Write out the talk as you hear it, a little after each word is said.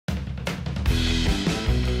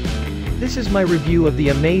This is my review of the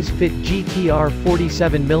Amazfit GTR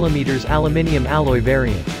 47mm aluminium alloy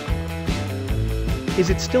variant.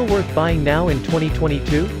 Is it still worth buying now in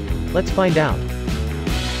 2022? Let's find out.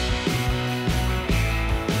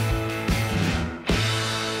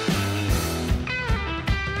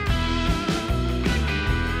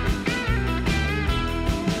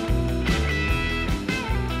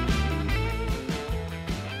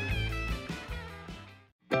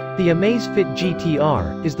 The Amazfit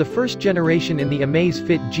GTR is the first generation in the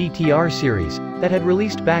Amazfit GTR series that had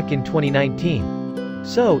released back in 2019.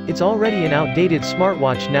 So, it's already an outdated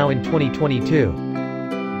smartwatch now in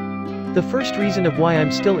 2022. The first reason of why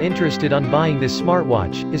I'm still interested on buying this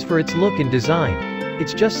smartwatch is for its look and design.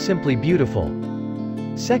 It's just simply beautiful.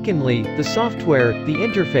 Secondly, the software, the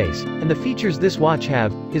interface, and the features this watch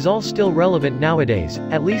have, is all still relevant nowadays,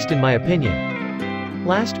 at least in my opinion.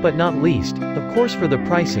 Last but not least, of course, for the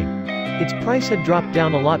pricing. Its price had dropped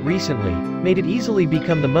down a lot recently, made it easily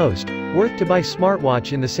become the most worth to buy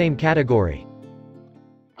smartwatch in the same category.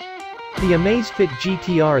 The Amazfit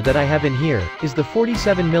GTR that I have in here is the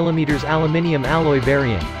 47mm aluminium alloy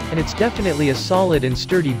variant, and it's definitely a solid and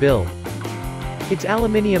sturdy build. Its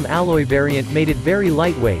aluminium alloy variant made it very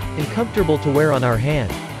lightweight and comfortable to wear on our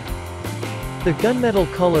hand. The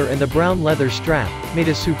gunmetal color and the brown leather strap made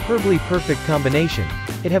a superbly perfect combination.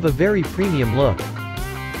 It have a very premium look.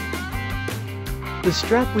 The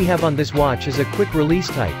strap we have on this watch is a quick release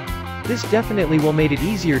type. This definitely will make it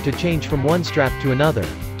easier to change from one strap to another.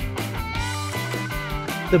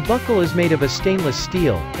 The buckle is made of a stainless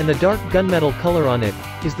steel, and the dark gunmetal color on it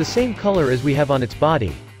is the same color as we have on its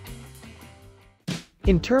body.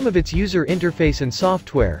 In terms of its user interface and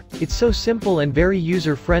software, it's so simple and very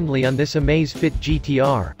user-friendly on this Amazfit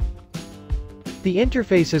GTR. The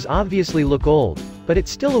interfaces obviously look old, but it's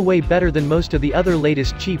still a way better than most of the other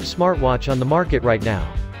latest cheap smartwatch on the market right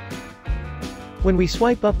now. When we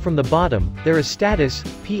swipe up from the bottom, there is status,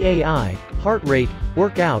 PAI, heart rate,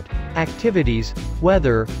 workout, activities,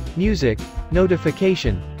 weather, music,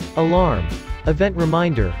 notification, alarm, event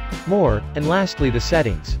reminder, more, and lastly the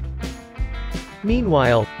settings.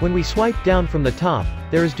 Meanwhile, when we swipe down from the top,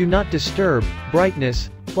 there is Do Not Disturb, brightness,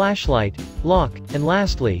 flashlight, lock, and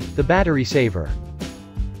lastly, the battery saver.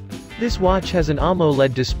 This watch has an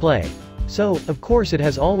AMOLED display, so, of course it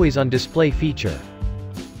has always on display feature.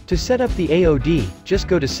 To set up the AOD, just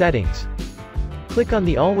go to Settings. Click on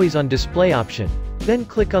the Always on Display option, then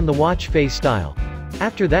click on the watch face style.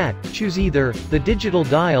 After that, choose either the digital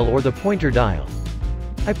dial or the pointer dial.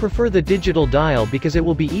 I prefer the digital dial because it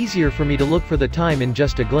will be easier for me to look for the time in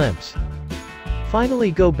just a glimpse.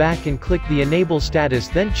 Finally, go back and click the Enable Status,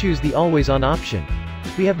 then choose the Always On option.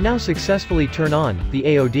 We have now successfully turned on the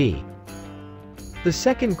AOD. The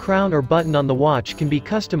second crown or button on the watch can be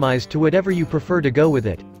customized to whatever you prefer to go with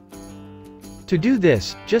it. To do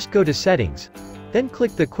this, just go to Settings. Then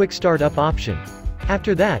click the Quick Start Up option.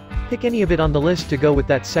 After that, pick any of it on the list to go with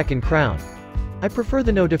that second crown. I prefer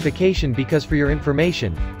the notification because, for your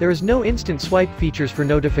information, there is no instant swipe features for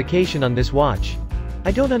notification on this watch.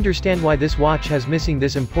 I don't understand why this watch has missing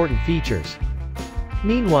this important features.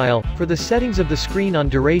 Meanwhile, for the settings of the screen on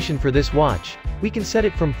duration for this watch, we can set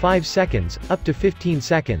it from 5 seconds, up to 15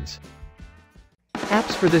 seconds.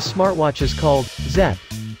 Apps for this smartwatch is called Zepp.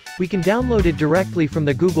 We can download it directly from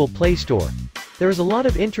the Google Play Store. There is a lot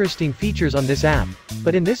of interesting features on this app,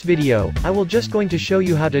 but in this video, I will just going to show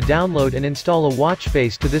you how to download and install a watch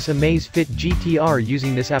face to this Amazfit GTR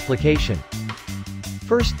using this application.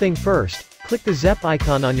 First thing first, click the Zepp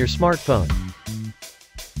icon on your smartphone.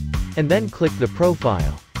 And then click the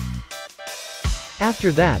profile.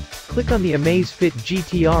 After that, click on the Amazfit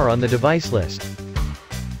GTR on the device list.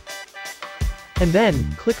 And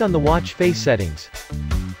then, click on the watch face settings.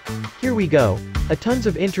 Here we go. Tons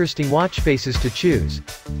of interesting watch faces to choose.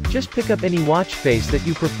 Just pick up any watch face that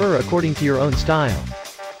you prefer according to your own style.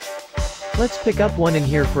 Let's pick up one in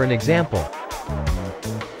here for an example.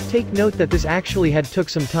 Take note that this actually took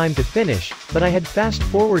some time to finish, but I had fast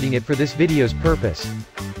forwarding it for this video's purpose.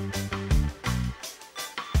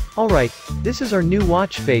 Alright, this is our new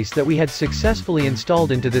watch face that we had successfully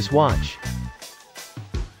installed into this watch.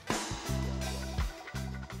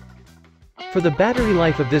 For the battery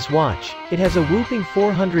life of this watch, it has a whopping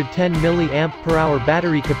 410 mAh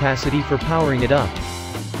battery capacity for powering it up.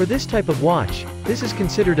 For this type of watch, this is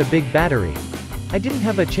considered a big battery. I didn't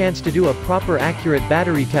have a chance to do a proper accurate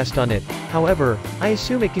battery test on it, however, I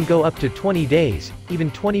assume it can go up to 20 days,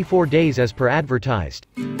 even 24 days as per advertised.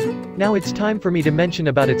 Now it's time for me to mention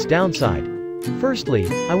about its downside. Firstly,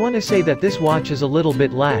 I want to say that this watch is a little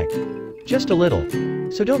bit lag. Just a little.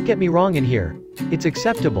 So don't get me wrong in here. It's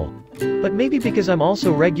acceptable. But maybe because I'm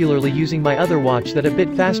also regularly using my other watch that a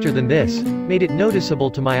bit faster than this, made it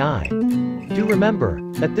noticeable to my eye. Do remember,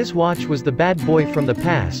 that this watch was the bad boy from the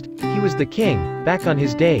past, he was the king, back on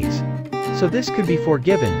his days. So this could be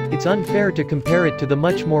forgiven, it's unfair to compare it to the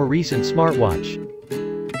much more recent smartwatch.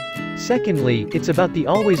 Secondly, it's about the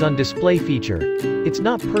always-on display feature. It's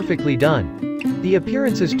not perfectly done. The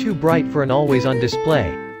appearance is too bright for an always-on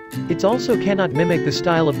display. It also cannot mimic the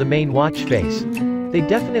style of the main watch face. They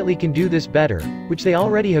definitely can do this better, which they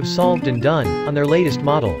already have solved and done, on their latest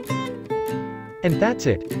model. And that's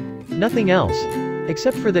it. Nothing else.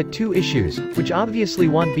 Except for that two issues, which obviously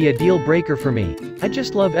won't be a deal breaker for me. I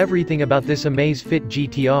just love everything about this Amazfit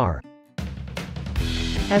GTR.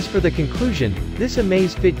 As for the conclusion, this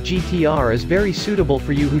Amazfit GTR is very suitable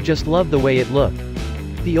for you who just love the way it looks.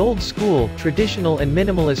 The old school, traditional and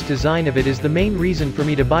minimalist design of it is the main reason for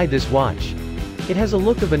me to buy this watch. It has a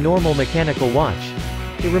look of a normal mechanical watch.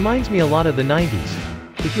 It reminds me a lot of the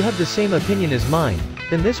 90s. If you have the same opinion as mine,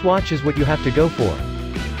 then this watch is what you have to go for.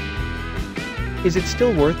 Is it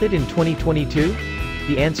still worth it in 2022?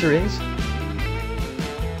 The answer is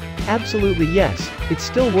absolutely yes, it's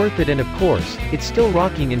still worth it, and of course, it's still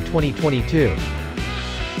rocking in 2022.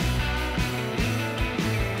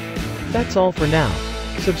 That's all for now.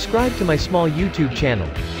 Subscribe to my small YouTube channel.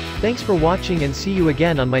 Thanks for watching and see you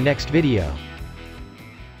again on my next video.